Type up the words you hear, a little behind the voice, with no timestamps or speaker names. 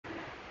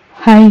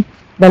Hi,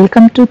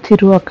 welcome to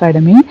Thiru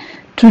Academy.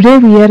 Today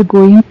we are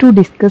going to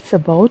discuss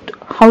about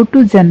how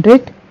to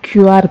generate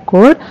QR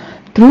code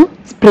through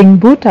Spring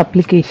Boot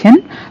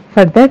application.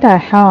 For that I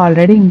have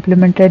already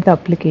implemented the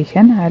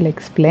application. I'll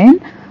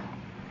explain.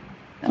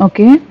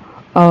 Okay,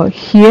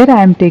 here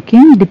I am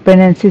taking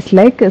dependencies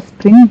like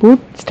Spring Boot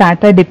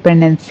starter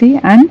dependency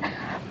and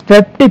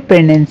web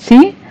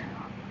dependency.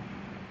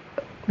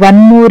 One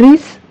more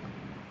is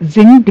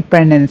Zinc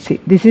dependency.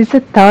 This is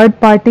a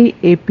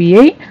third-party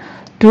API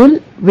tool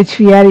which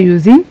we are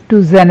using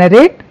to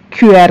generate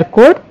QR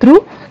code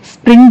through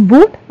Spring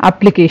Boot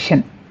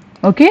application.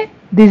 Okay,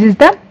 this is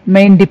the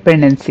main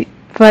dependency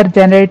for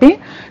generating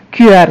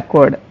QR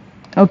code.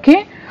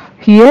 Okay,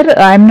 here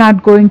I am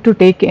not going to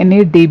take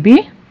any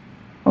DB.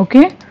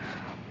 Okay,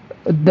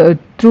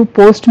 through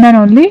Postman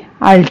only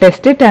I'll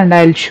test it and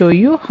I'll show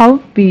you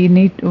how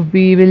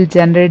we will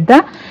generate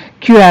the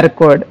QR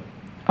code.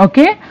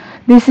 Okay,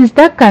 this is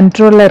the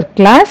controller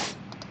class.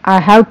 I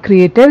have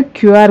created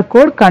QR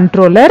code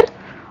controller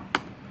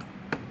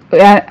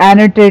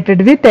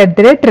annotated with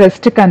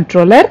 @REST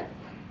controller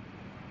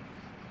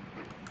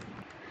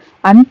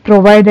and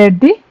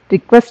provided the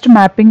request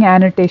mapping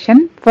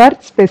annotation for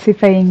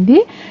specifying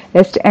the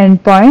REST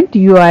endpoint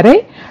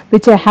URI,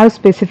 which I have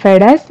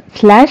specified as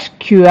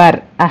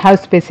 /QR. I have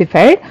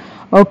specified.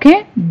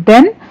 Okay,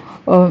 then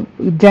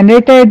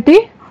generated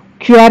the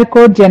QR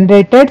code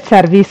generated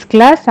service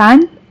class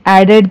and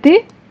added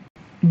the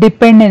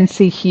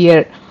dependency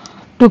here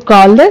to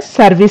call the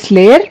service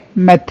layer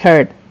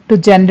method to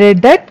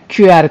generate that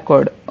QR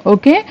code.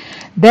 Okay,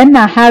 then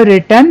I have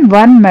written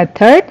one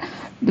method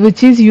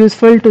which is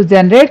useful to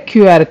generate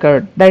QR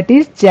code, that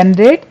is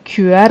generate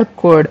QR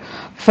code.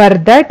 For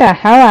that I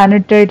have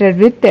annotated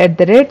with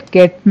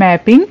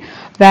 @getMapping.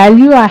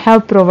 Value I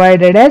have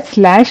provided as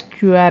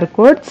 /QR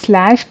code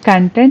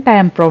 /content I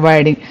am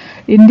providing.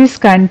 In this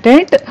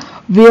content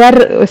we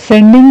are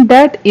sending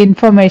that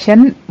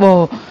information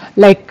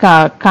like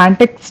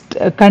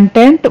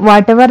content,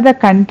 whatever the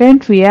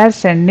content we are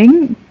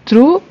sending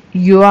through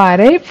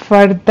URI.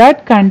 For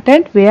that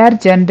content we are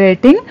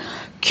generating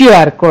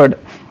QR code.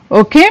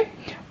 Okay,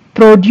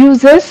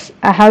 producers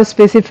I have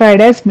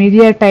specified as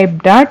media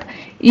type dot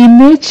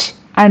image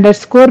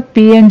underscore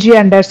png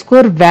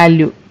underscore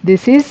value.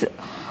 This is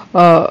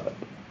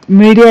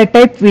media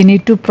type we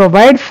need to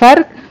provide for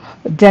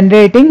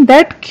generating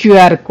that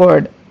QR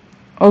code.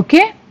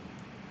 Okay,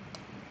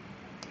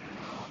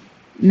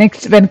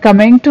 next, when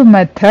coming to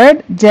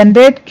method,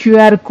 generate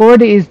QR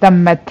code is the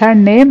method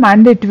name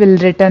and it will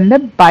return the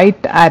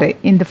byte array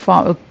in the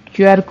form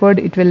QR code.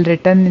 It will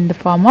return in the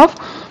form of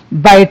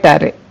byte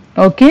array.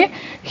 Okay,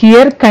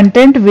 here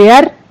content we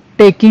are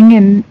taking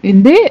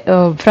in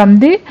the from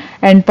the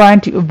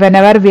endpoint.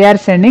 Whenever we are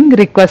sending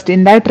request,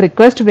 in that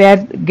request we are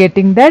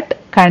getting that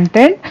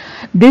content.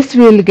 This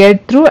we will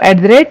get through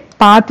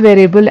 @path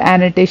variable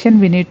annotation.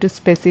 We need to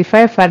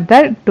specify for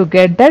that to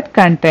get that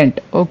content.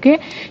 Okay,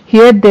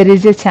 here there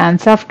is a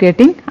chance of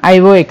getting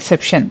IO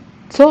exception,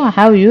 so I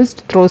have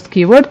used throws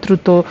keyword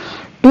to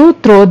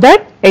throw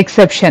that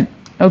exception.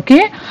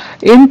 Okay,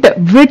 int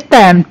width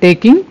I am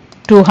taking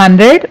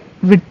 200.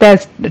 Width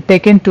has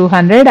taken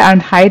 200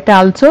 and height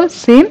also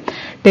same,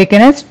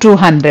 taken as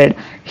 200.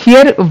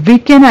 Here we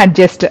can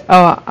adjust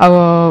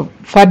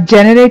for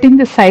generating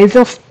the size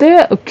of the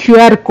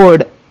QR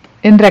code.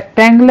 In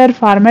rectangular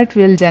format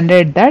we will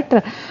generate that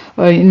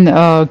in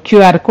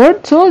QR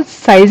code, so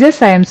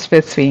sizes I am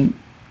specifying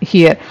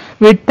here,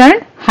 width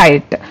and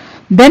height.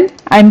 Then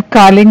I am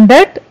calling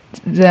that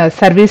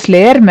service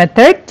layer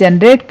method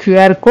generate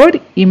QR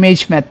code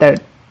image method.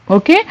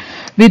 Okay,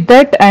 with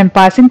that I am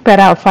passing for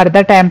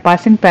that I am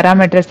passing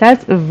parameters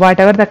as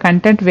whatever the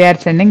content we are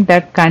sending,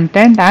 that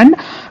content and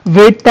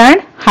width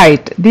and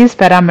height, these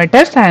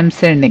parameters I am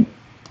sending.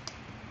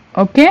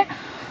 Okay,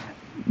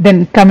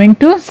 then coming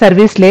to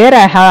service layer,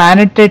 I have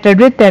annotated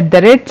with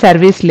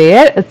 @service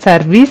layer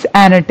service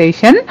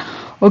annotation.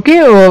 Okay,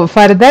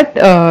 for that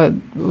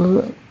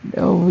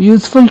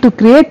useful to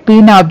create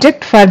bean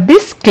object for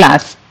this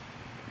class,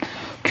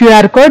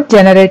 QR code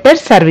generator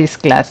service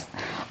class.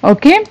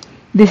 Okay,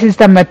 this is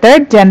the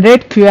method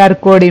generate QR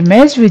code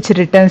image which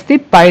returns the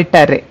byte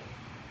array.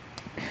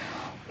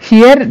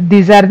 Here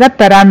these are the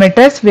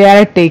parameters we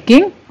are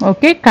taking.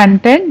 Okay,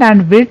 content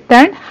and width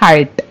and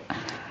height.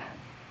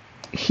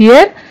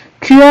 Here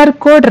QR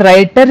code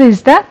writer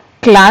is the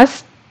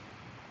class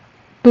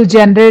to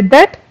generate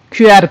that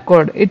QR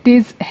code. It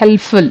is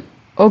helpful.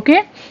 Okay,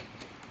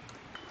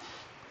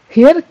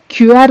 here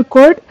QR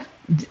code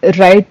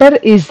writer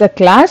is the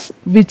class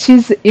which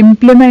is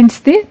implements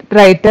the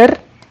writer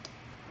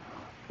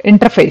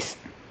interface.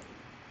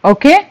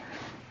 Okay,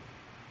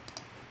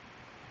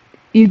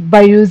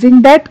 by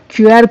using that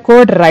QR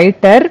code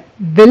writer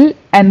will,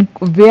 and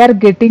we are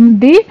getting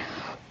the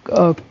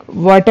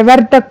whatever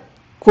the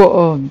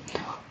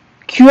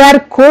QR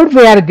code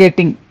we are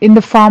getting in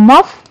the form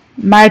of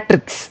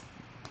matrix,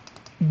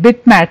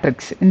 bit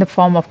matrix, in the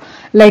form of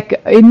like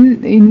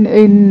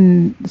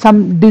in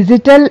some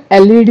digital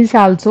LEDs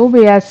also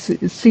we are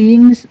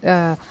seeing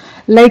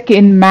like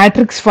in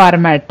matrix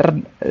format,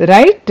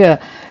 right?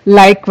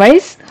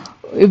 Likewise,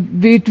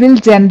 it will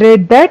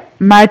generate that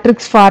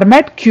matrix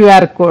format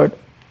QR code.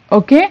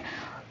 Okay,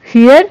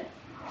 here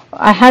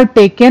I have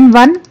taken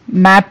one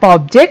map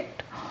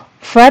object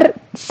for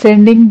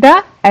sending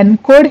the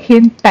encode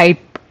hint type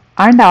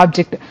and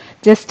object.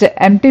 Just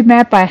empty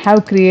map I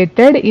have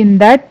created. In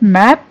that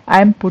map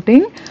I am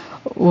putting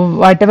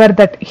whatever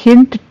that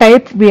hint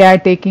type we are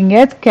taking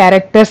as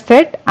character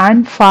set,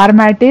 and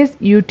format is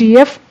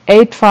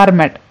UTF-8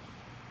 format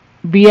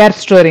we are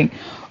storing.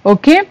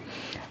 Okay,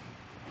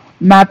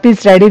 map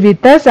is ready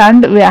with us,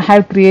 and we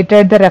have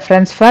created the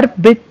reference for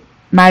bit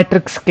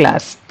matrix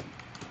class.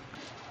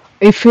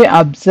 If we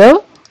observe,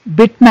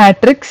 bit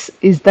matrix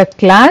is the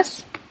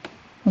class,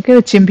 okay,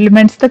 which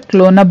implements the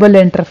clonable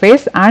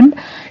interface, and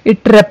it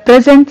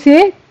represents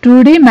a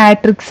 2D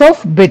matrix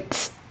of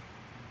bits.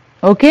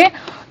 Okay,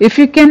 if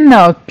you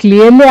can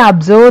clearly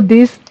observe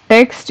this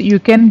text, you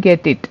can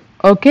get it.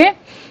 Okay,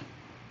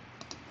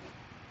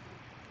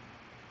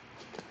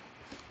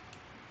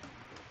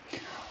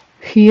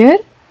 here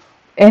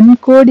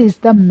encode is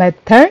the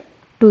method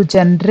to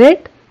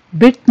generate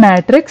bit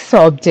matrix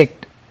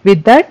object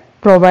with that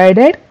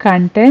provided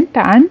content,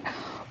 and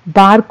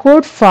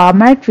barcode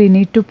format we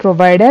need to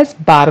provide as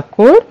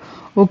barcode.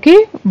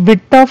 Okay,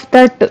 width of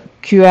that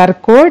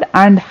QR code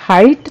and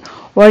height,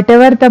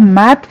 whatever the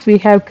map we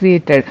have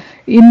created,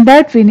 in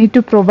that we need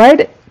to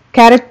provide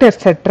character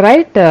set,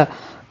 right?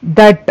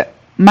 That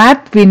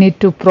map we need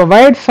to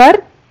provide for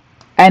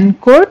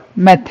encode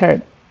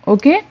method.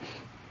 Okay,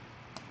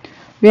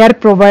 we are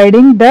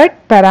providing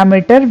that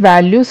parameter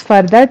values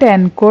for that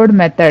encode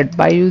method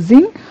by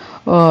using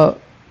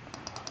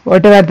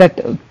whatever that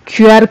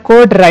QR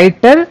code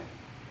writer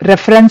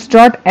reference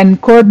dot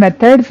encode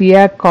method we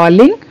are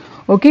calling.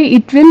 Okay,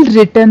 it will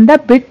return the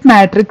bit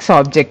matrix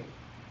object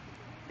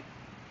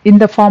in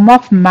the form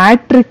of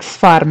matrix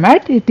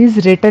format. It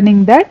is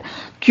returning that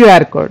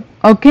QR code.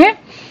 Okay,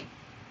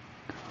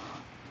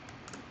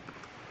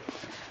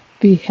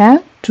 we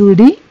have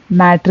 2D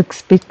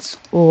matrix bits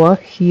over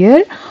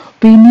here.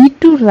 We need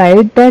to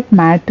write that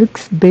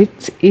matrix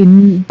bits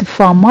in the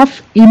form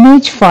of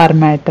image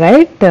format,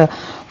 right?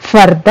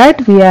 For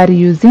that we are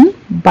using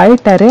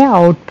byte array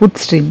output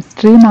stream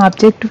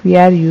object we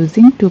are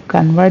using to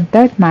convert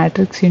that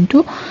matrix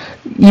into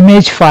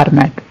image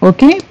format.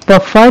 Okay,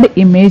 buffered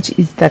image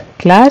is the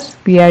class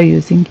we are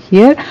using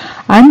here,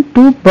 and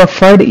to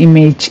buffered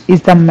image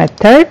is the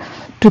method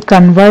to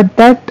convert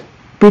that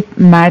bit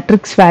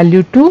matrix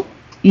value to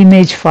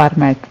image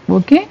format.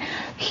 Okay,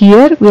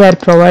 here we are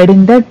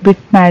providing that bit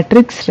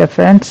matrix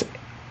reference,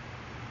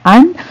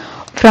 and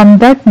from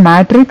that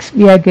matrix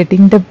we are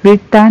getting the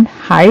width and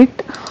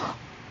height,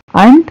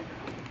 and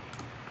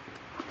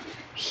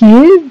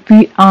here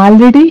we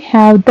already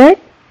have that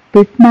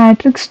bit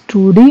matrix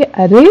 2D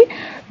array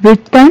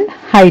width and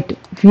height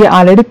we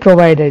already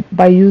provided.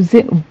 By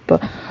using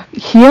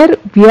here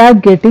we are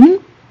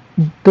getting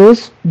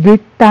those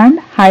width and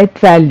height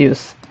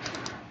values.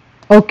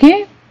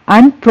 Okay,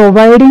 and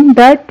providing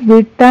that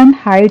width and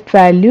height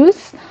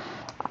values,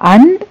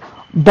 and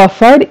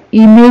buffered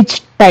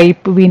image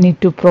type we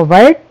need to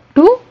provide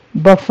to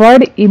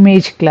buffered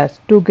image class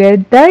to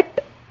get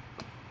that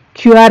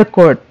QR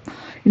code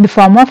in the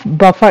form of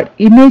buffered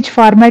image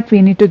format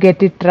we need to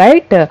get it,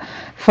 right?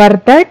 For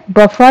that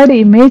buffered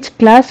image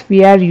class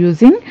we are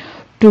using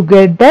to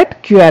get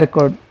that QR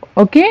code.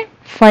 Okay,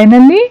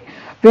 finally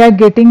we are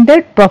getting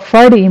that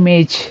buffered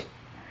image,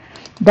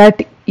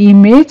 that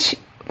image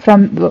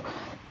from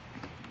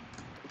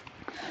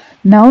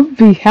now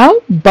we have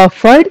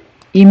buffered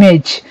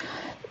image.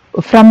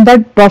 From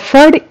that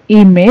buffered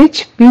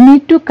image we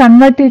need to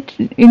convert it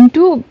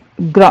into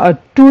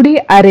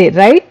 2D array,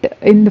 right?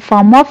 In the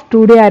form of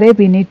 2D array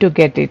we need to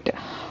get it.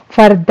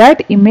 For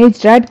that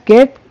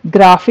image.get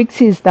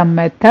graphics is the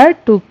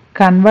method to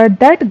convert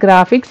that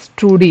graphics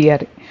 2D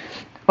array.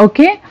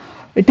 Okay,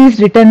 it is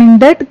returning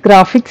that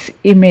graphics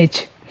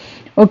image.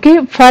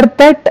 Okay, for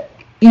that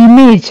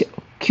image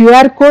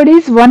QR code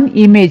is one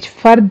image.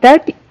 For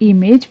that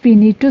image we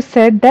need to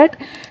set that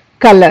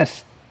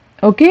colors.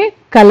 Okay,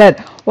 color,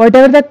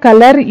 whatever the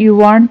color you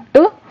want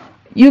to,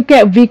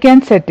 we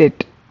can set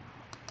it.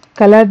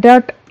 Color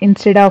dot,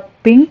 instead of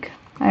pink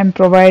I am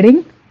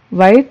providing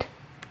white.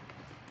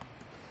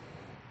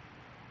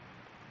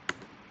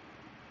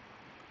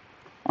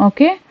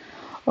 Okay,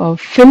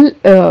 fill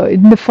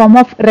in the form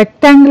of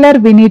rectangular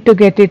we need to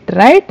get it,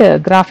 right?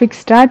 Graphics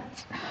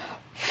starts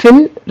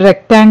fill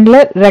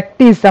rectangular,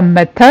 rect is the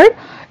method.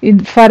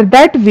 For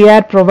that we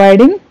are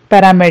providing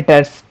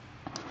parameters.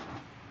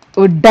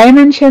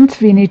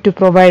 Dimensions we need to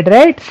provide,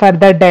 right? For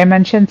the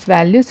dimensions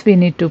values we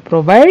need to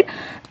provide.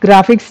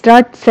 Graphics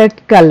dot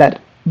set color,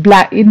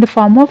 black, in the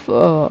form of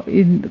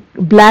in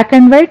black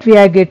and white we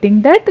are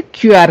getting that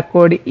QR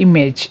code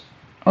image.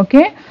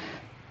 Okay,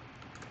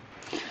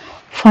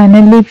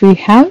 finally we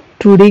have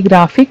 2D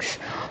graphics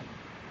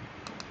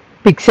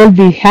pixel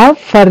we have.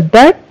 For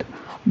that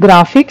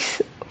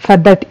graphics, for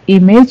that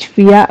image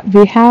we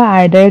have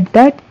added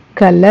that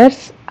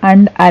colors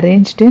and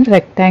arranged in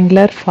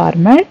rectangular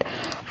format.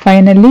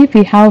 Finally,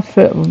 we have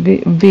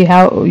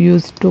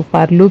used to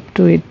for loop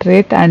to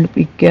iterate and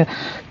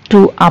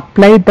to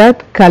apply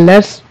that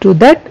colors to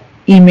that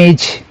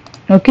image.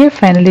 Okay,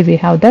 finally we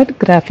have that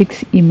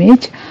graphics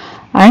image,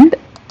 and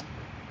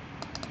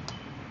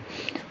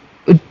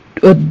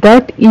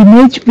that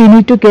image we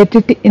need to get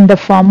it in the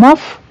form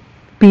of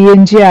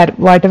PNG or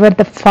whatever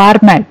the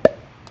format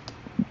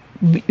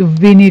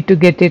we need to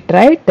get it,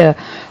 right?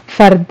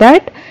 For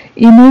that,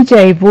 image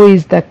IO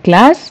is the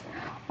class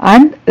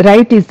and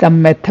write is the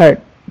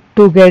method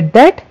to get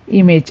that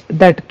image,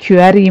 that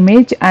QR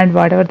image, and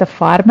whatever the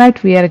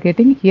format we are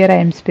getting. Here I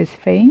am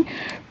specifying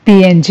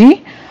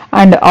PNG,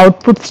 and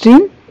output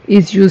stream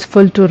is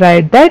useful to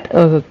write that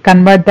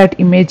convert that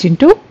image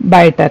into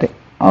byte array.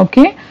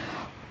 Okay,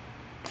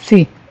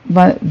 see,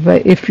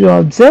 if you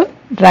observe,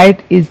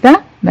 write is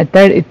the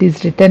method, it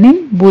is written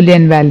in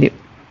boolean value.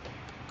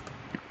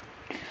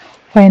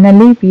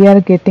 Finally, we are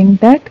getting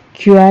that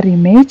QR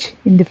image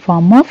in the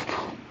form of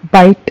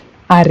byte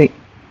array.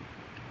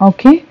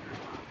 Okay,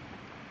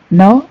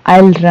 now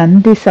I'll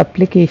run this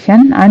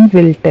application and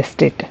we'll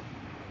test it.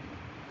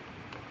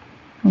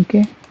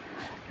 Okay,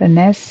 run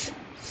as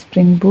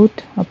Spring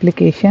Boot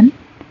application.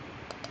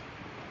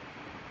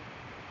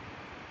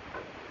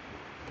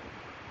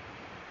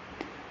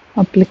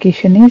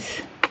 Application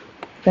is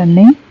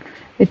running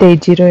with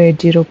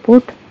 8080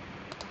 port.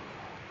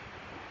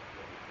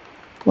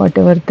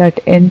 Whatever that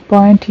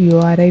endpoint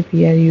URI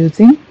we are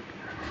using,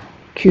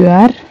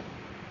 QR/QR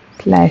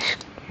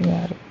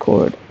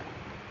code.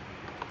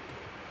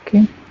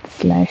 Okay,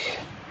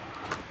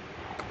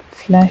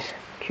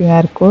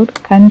 //QR code.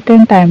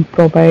 Content I am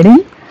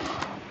providing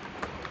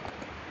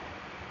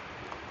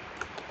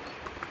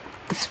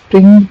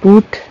Spring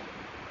Boot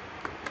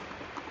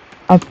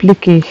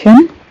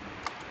application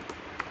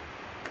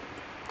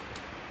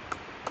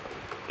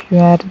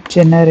QR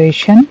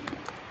generation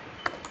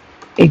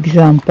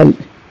example.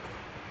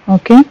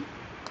 Okay,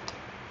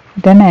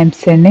 then I am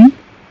sending.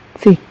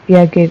 See,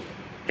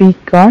 we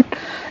got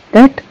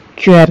that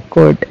QR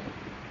code.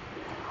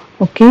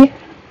 Okay,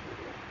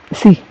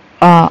 see,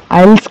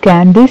 I'll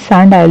scan this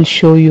and I'll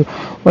show you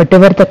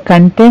whatever the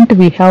content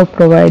we have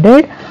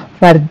provided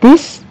for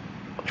this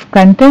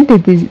content.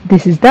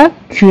 This is the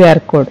QR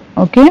code.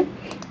 Okay,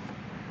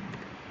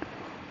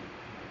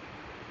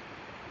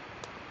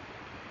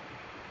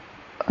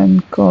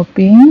 I'm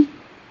copying.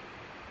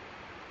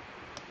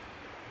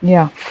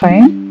 Yeah,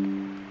 fine.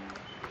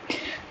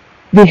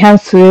 We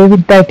have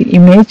saved that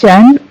image,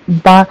 and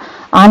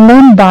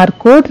online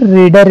barcode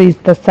reader is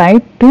the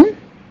site to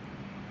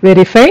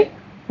verify.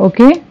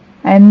 Okay,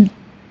 I'm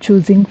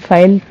choosing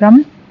file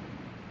from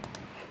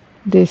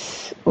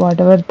this,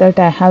 whatever that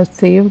I have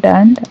saved,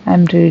 and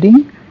I'm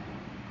reading.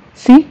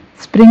 See,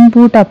 Spring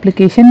Boot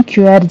application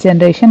QR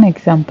generation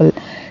example.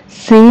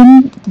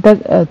 Same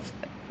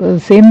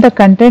the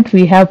content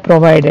we have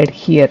provided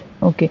here.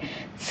 Okay,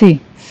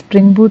 see,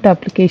 Spring Boot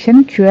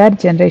application QR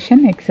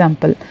generation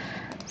example.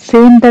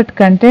 Same that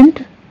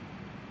content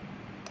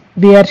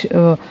we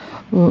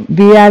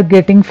are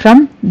getting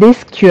from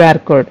this QR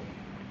code.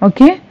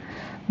 Okay,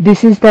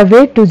 this is the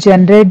way to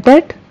generate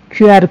that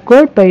QR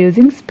code by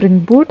using Spring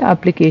Boot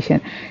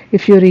application.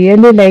 If you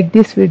really like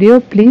this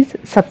video, please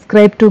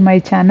subscribe to my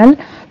channel.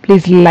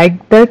 Please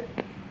like that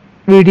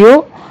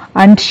video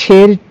and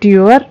share it to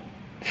your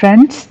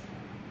friends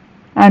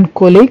and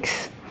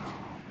colleagues.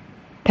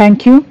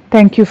 Thank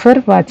you for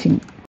watching.